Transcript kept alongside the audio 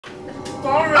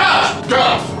Sorry.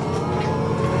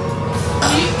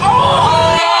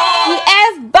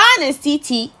 QS Bonnets,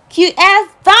 TT. QS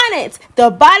Bonnets. The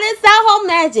bonnets that hold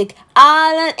magic.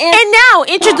 And now,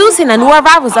 introducing a new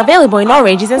arrivals available in all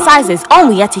ranges and sizes.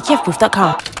 Only at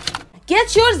tqfbooth.com.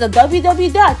 Get yours at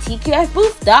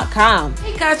www.tqfbooth.com.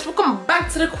 Hey guys, welcome back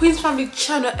to the Queen's Family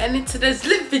channel, and in today's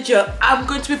lit video I'm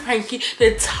going to be pranking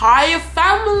the entire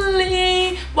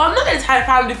family. Well, not the entire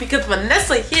family because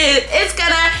Vanessa here is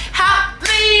gonna help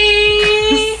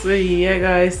me. So yeah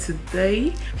guys,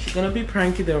 today she's gonna be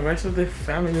pranking the rest of the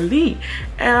family,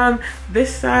 and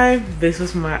this time this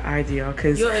was my idea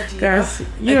because guys,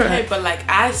 okay, but like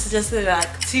I suggested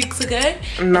like 2 weeks ago.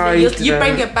 No, you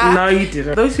bring it back. No, you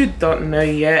didn't. Those who don't know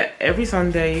yet, every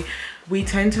Sunday we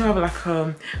tend to have like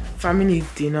a family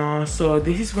dinner. So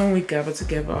this is when we gather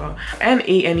together and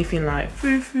eat anything like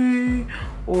fufu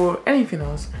or anything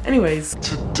else. Anyways,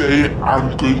 today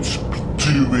I'm going to be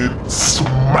doing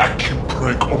smacking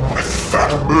prank on my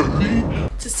family.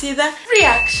 To see the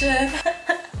reaction.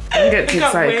 I get too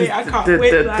excited because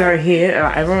they're here.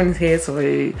 Like, everyone's here, so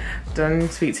don't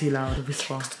speak too loud or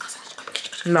whisper.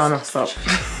 No, stop.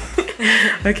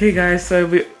 Okay guys, so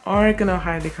we are gonna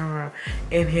hide the camera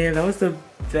in here. That was the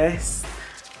best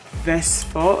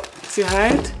spot to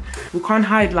hide. We can't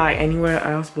hide like anywhere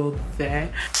else but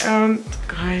there.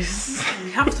 Guys,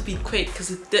 we have to be quick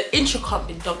because the intro can't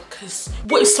be done, because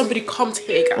what if somebody comes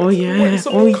here, guys? Oh yeah,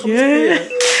 here?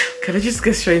 Can I just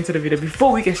get straight into the video?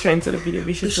 Before we get straight into the video,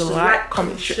 be sure to like,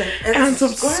 comment, share, and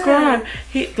subscribe.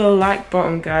 Hit the like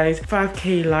button, guys.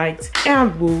 5k likes,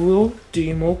 and we will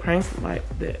do more pranks like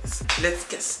this. Let's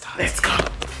get started. Let's go.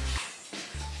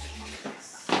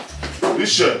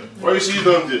 Bishop, why you see you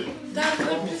down there? Dad,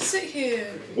 let me sit here.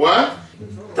 What?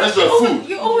 That's my food.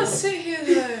 You always sit here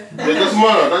though. But it doesn't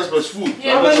matter, that's my food.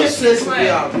 Yeah, that's but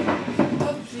my food.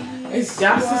 It's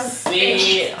just a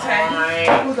sit.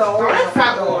 I want a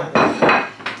fat one. I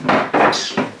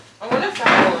want a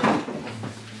fat one.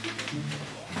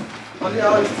 Only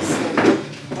how is the same.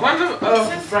 One of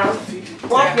brown food.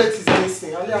 One plate is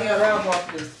missing. Only around one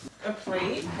plate. A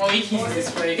plate? Well, you can use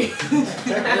this plate.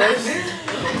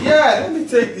 Yeah, let me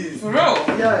take this. For real?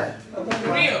 Yeah. For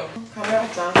real? Can I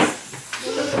have chance?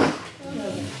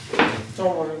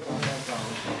 Don't worry about that.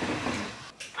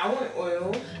 I want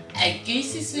oil.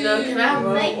 Egusi soup. No, can I have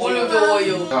all of the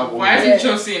oil? Why isn't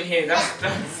Chelsea in here?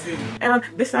 That's it. And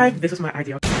this time, this was my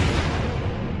idea.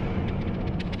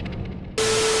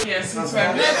 Yes, it's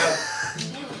fine.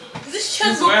 This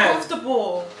chair's not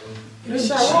comfortable. Why are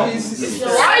you sitting?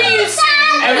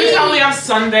 Every time we have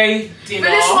Sunday dinner.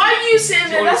 Finish, why are you sitting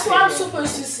there? That's where I'm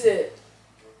supposed to sit.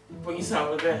 But you sit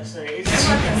over there, so everyone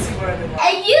can see where they are.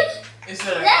 And you It's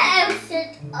let him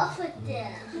sit over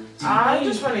there. I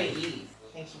just want to eat.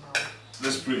 Thank you, Mom.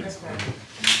 Let's pray. Let's pray.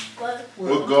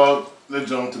 Oh God, let's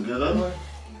jump together.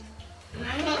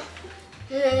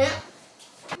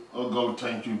 Oh God,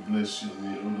 thank you, bless your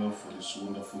name, oh Lord, for this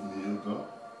wonderful meal, oh God.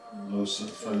 Lord,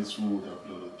 sanctify this food with the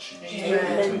blood of Jesus.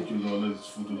 Thank you, Lord, let this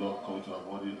food, oh Lord, come to our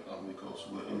body and make us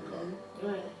well, oh God.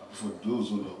 For those,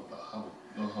 oh Lord, that have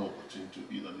not had opportunity to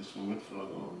eat at this moment, for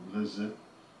God, bless them,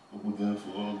 open them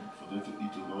for them to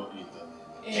eat, oh Lord, in the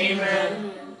name of Jesus.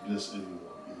 Amen. Bless everyone,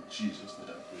 in Jesus' name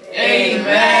I pray.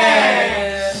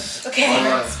 Amen. Okay.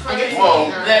 Alright, Mom.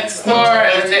 Let's start.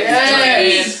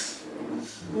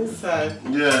 Inside.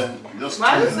 Yeah, just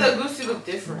Why does the egusi look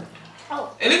different?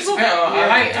 Oh. It looks better. I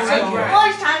like it. Oh,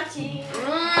 it's time to.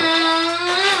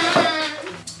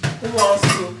 Who wants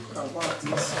soup? I want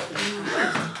this.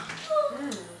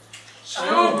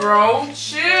 Chill, bro.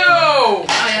 Chill.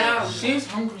 I am. She's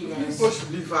hungry, guys. People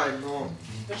should leave her alone.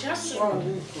 But you have to. Why are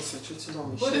we concentrating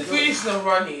on But the food is not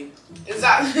running.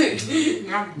 Exactly.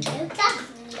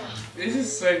 This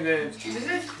is so good. This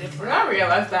is different. When I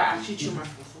realized that I actually chew my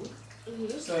fufu.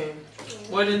 So,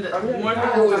 more than I've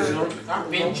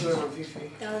been chewing my fufu.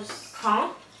 Huh?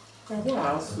 Come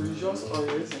on, so you just oil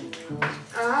it.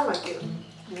 I like it.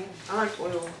 I like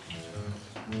oil.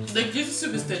 The egusi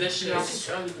soup is delicious.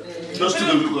 Just to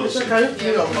the Lucas. Can you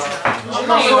clean your mouth? I'm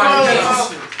not looking at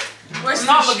the Where's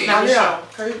not tissue? looking at Alia,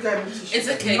 can you get me tissue? It's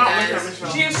okay, Not guys. looking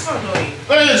at She is so annoying.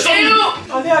 Hey, stop!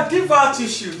 Alia, give her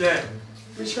tissue there.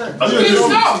 Michelle, Alia,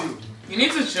 stop. You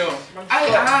need to chill. I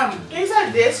am. things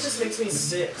like this just makes me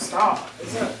sick. Stop.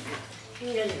 Is it?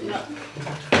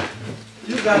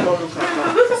 You guys don't look at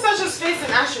that. Look at Sasha's face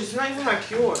and ashes. It's not even like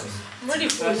yours. I'm ready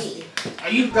for me. Are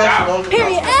you You guys down? don't look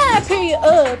Period at that. period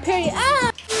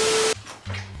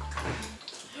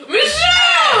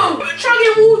Michelle! You're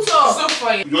chugging water! So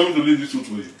funny. You want me to leave this food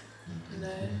for you? No.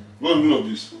 What do you mean of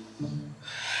this?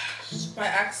 By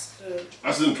accident.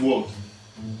 Accident to what?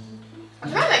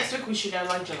 Not next week we should have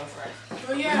like jollof rice.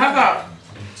 Oh yeah. How about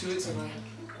 2 weeks ago?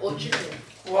 Or chicken.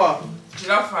 What?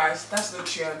 Jollof rice. That's not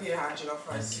true. I didn't have jollof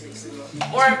rice 2 weeks ago.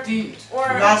 Or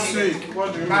last week.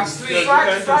 What do you mean? Last week.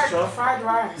 Fried rice. Oh, fried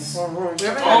rice.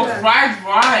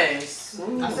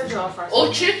 I said jollof rice.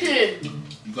 Or chicken.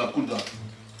 You can cook that.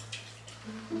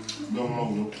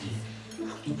 No.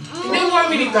 You know what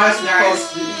really does,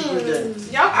 guys?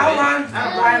 Mm. I want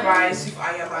fried rice with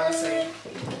ayamanse.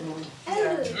 I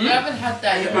haven't had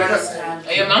that.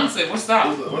 Ayamanse, what's that?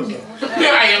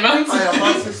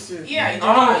 Ayamanse. Yeah, you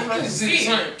don't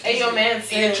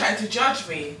Ayamanse. You tried to judge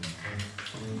me.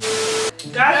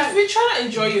 Guys, if you're trying to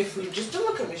enjoy your food, just don't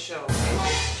look at Michelle.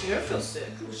 She don't feel sick.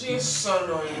 She is so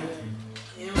annoying.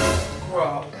 Grow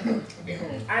up.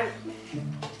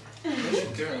 What you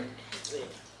doing?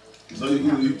 So you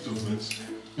gonna eat too much?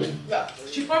 Yeah.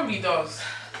 She probably does.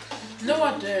 No,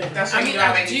 I don't. That's I why mean, you don't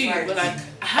have I any do, friends. but like,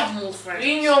 I have more friends.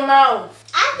 In your mouth.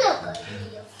 I'm not going to be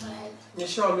your friend.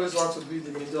 Michelle always wants to be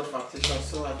the middle of activation,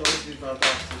 so I don't give her that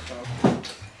activation.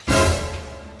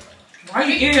 Why are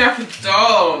you eating like a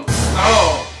dog?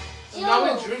 Stop. Now we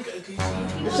drink a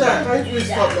goosey. Michelle, can you please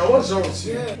stop now? What's wrong with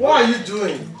you? What are you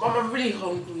doing? Mom, I'm really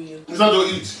hungry. It's not to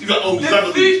eat. If you're hungry, it's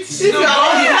not to eat. If you're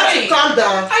hungry, you have to calm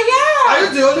down. Are you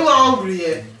the only one hungry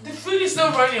here? The food is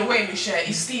not running away, Michelle.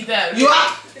 It's still there. You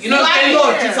are. You know,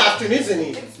 lunch this afternoon, isn't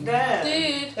it? It's there.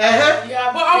 Dude.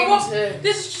 Yeah, but I want.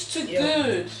 This is just too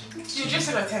good. You're just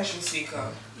an attention seeker.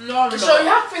 No, I'm not. So you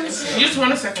have things. You just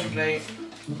want a second plate.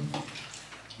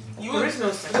 There is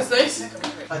no second. There's no second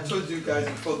plate. I told you guys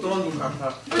before, don't look at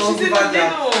her. But she's in the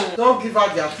middle. Don't give her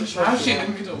the attention. How's she in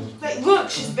the middle? Like, look,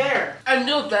 she's there. I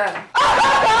know that.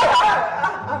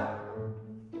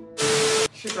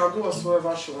 She can do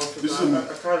whatever she wants to do. Listen, I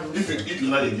can't if you eat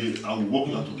like again, I will walk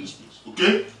you out of this place.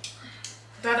 Okay?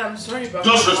 Dad, I'm sorry about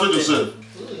Just respect yourself.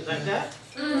 Ooh, like that?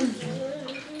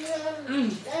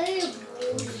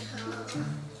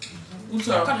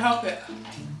 I can't help it.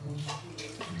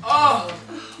 Oh!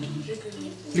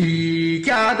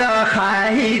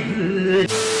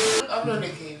 I'm not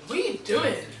looking. What are you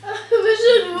doing? We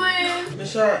should win.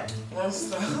 Michelle, What's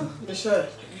that? Michelle,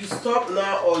 you stop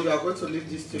now or you are going to leave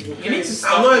this table. You need to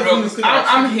stop. I'm not even looking at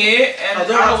I'm you. here and I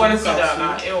don't want to see look at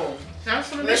that. you. Like, ew.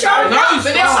 Michelle, No, stop. I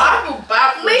feel bad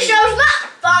for Michelle's not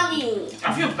funny. I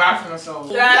feel bad for myself.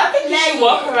 Dad, I think you should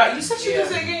walk her out. You said she Yeah.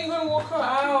 was like, You're gonna walk her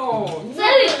out.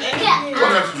 Very Why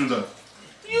can't you do that?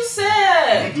 you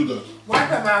said. You do that. Wipe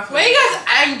her mouth. Why are you guys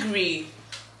angry?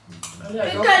 Because we're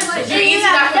You're eating eating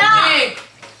like like a pig.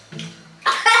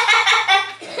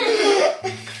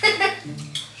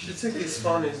 She think it's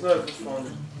funny, it's not even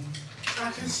funny.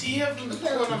 I can see her from the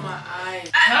corner of my eye.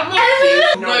 How much?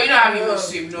 No, you don't have even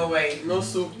soup. No way. No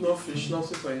soup, no fish,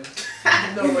 nothing for you.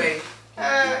 No way.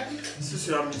 Since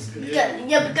you are misbehaving.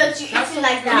 Yeah, because you eating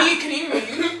like that. Can you move?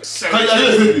 Can you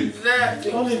baby?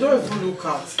 Honey, don't even look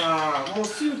at her.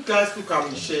 Most you guys look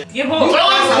at Michelle. Yeah, but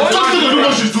Just take a look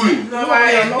what she's doing. no, I'm not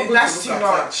right. going That's to too look at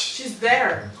much. She's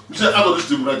there. You said out of this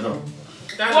table right now.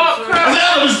 Walk her. I said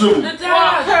out of this table.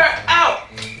 Walk her out.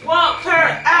 Walk her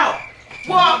out.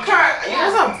 Walk her. You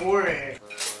guys are boring.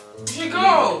 Here you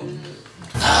go.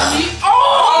 Oh!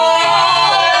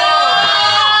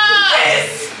 It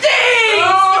stinks!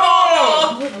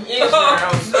 Oh! No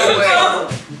way.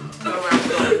 No way.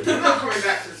 I'm not coming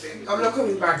back to the thing. I'm not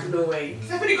coming back. No way.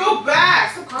 Stephanie, go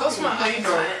back. Stop That's my eye.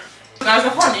 Guys, I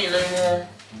can't eat anymore.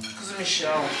 Because of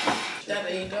Michelle. Dad,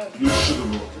 there you go. You should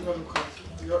have. Don't look at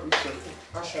you. You're eating.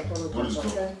 Asha, don't look What at is her.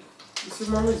 that? You see,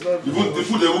 mommy is not The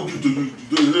food they will give to you,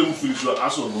 you don't even finish your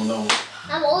ass on that one.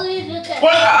 I'm always looking.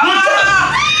 What?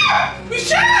 Michelle!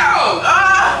 Michelle,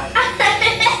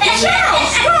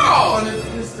 stop! Honey,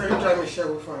 please tell you that Michelle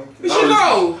will find you.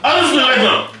 Michelle! I don't feel right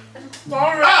now.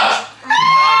 Alright.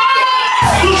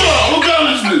 Look at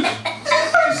this place.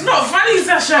 It's not funny,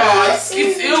 Sasha. It's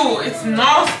ill. It's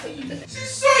nasty. She's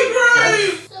so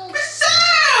gross.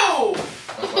 Michelle!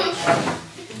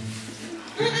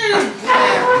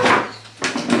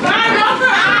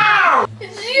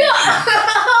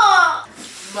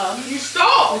 Mom, You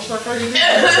stop. Michelle, can you leave?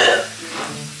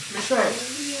 Michelle,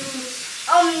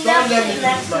 don't let me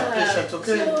lose my patience,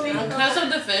 okay? because of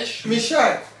the fish.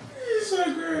 Michelle, So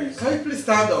gross. can you please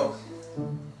stand up?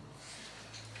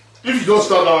 If you don't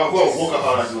stand down, I'll go and walk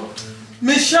out right now.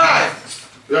 Michelle!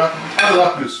 Yeah, out of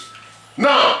that place.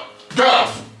 Now, get out.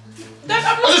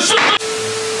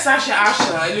 Sasha,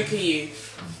 Asha, look at you.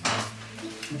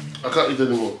 I can't eat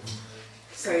anymore.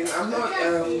 Same. I'm not.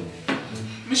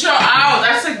 Michelle, ow,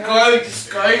 that's a go. Just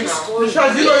go now. Michelle,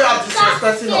 do you know you are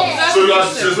disrespecting us? So you are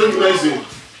disrespecting me.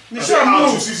 Michelle, How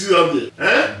to move. see up there?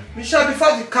 Eh? Michelle,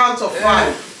 before the count of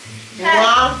 5.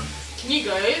 1, Can you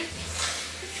go?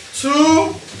 2.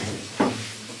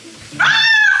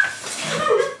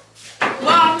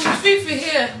 Wow, FUFU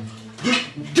here.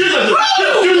 Give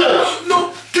me that.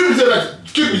 No. Give me that.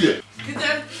 Give me that.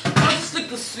 Then I'll just lick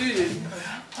the suit.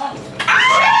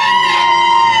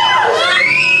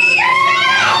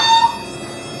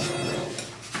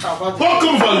 What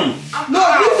come for you? No, you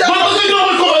What did you do? What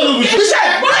come for you?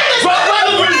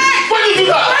 Why did you do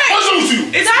that? What's wrong with you?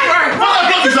 It's prank.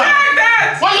 What is that?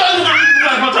 Dad. Why did you do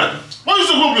that? What is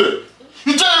the problem?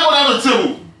 You tell everyone at the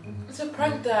table. It's a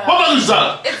prank, Dad. What is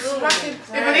that? It's a fucking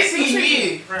prank. But they see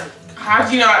you. How do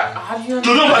you know? How do you know?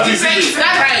 You know what You this said is? it's a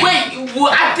prank. Wait,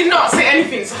 well, I did not say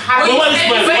anything. So how do you Why is say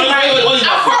it? it's a prank? Why is it?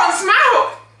 I can't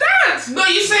smile. Dad. No,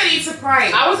 you said it's a prank.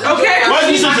 I was okay. Why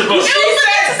did you say it's a prank? She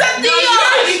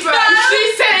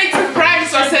said it's a prank,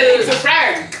 so I said it's a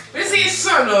prank. This is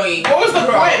so annoying. What was the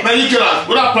point? Man, you get out.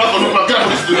 Without prank or no prank, get out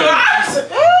of this studio. Get out.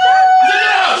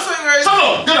 Shut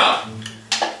up. Get out.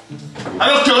 I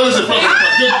don't care whether it's a prank or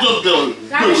not. Just go.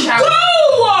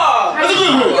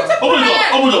 Open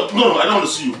it up. No, I don't want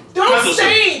to see you. Don't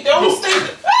stay. Don't stay.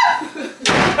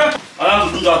 I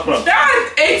have to do that prank.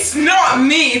 Dad, it's not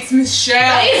me. It's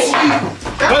Michelle. It's you.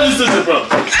 Why did you say it's a prank?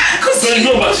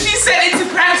 Because she said it's a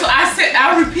prank, so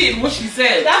I repeat what she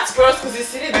said. That's gross because you're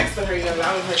sitting next to her. You're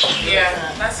allowing her to.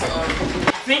 Yeah, that's all. I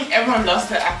think everyone lost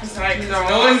their appetite. No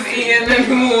one's eating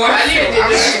anymore. I didn't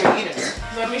eat it.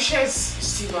 But Michelle's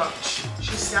too much.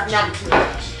 She's actually too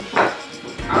much.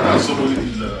 I have somebody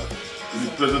in the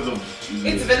presence of.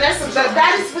 It's Vanessa.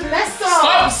 That is Vanessa.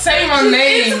 Stop saying my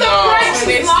name. It's the prank. She's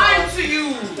Vanessa. lying to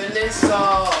you.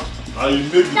 Vanessa. I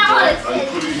make it. I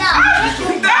put it.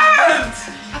 Dad!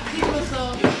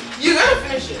 You're gonna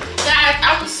finish it. Dad,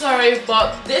 I'm sorry,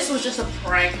 but this was just a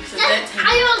prank. So don't take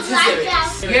I don't it too like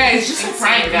serious. that. Yeah, it's just a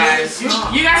prank, guys. You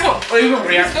guys are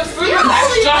overreacting. The food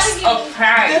That's just a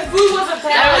prank. The food was a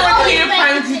 10 Everyone out of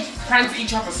here 10. prank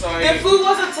each other, sorry. The food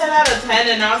was a 10 out of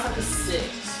 10 and now it's like a 6.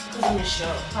 Because of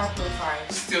Michelle. 5.5.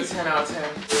 Still 10 out of 10.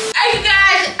 Hey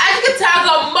guys, as you can tell, I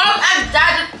got mom and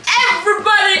dad and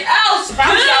everybody else. If I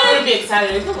was you, I wouldn't be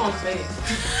excited. Look on face.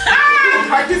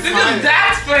 This is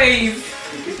Dad's face.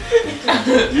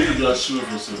 You need to assure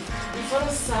yourself. Before the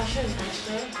Sasha and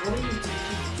Asha, what are you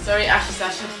doing? Sorry, Ashley,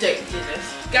 Sasha, don't do this.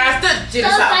 Guys, don't do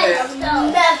this Don't out beg here.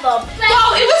 them, never.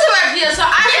 Well, it was her idea, so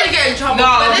I shouldn't get in trouble.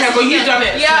 No, okay, this but is you it. done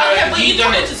it, Yeah, so okay, but you you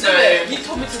done told me it, to so- do it. You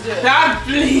told me to do it. Dad,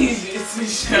 please. It's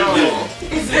Michelle.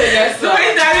 It's Vanessa. The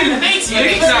way Daddy looks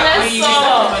Vanessa.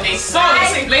 Stop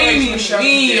explaining me. It's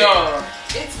Vanessa.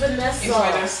 It's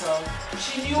Vanessa.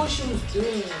 She knew what she was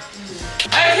doing.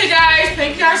 Okay guys,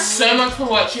 thank you guys so much for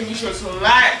watching. Be sure to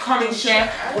like, comment,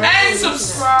 share, and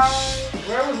subscribe.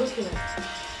 Where are we looking at?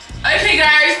 Okay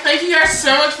guys, thank you guys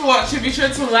so much for watching. Be sure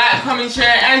to like, comment,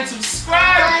 share, and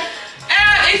subscribe.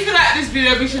 And if you like this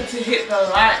video, be sure to hit the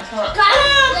like button.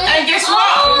 And guess what?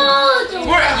 Oh,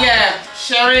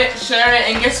 Share it,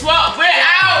 and guess what? We're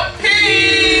out.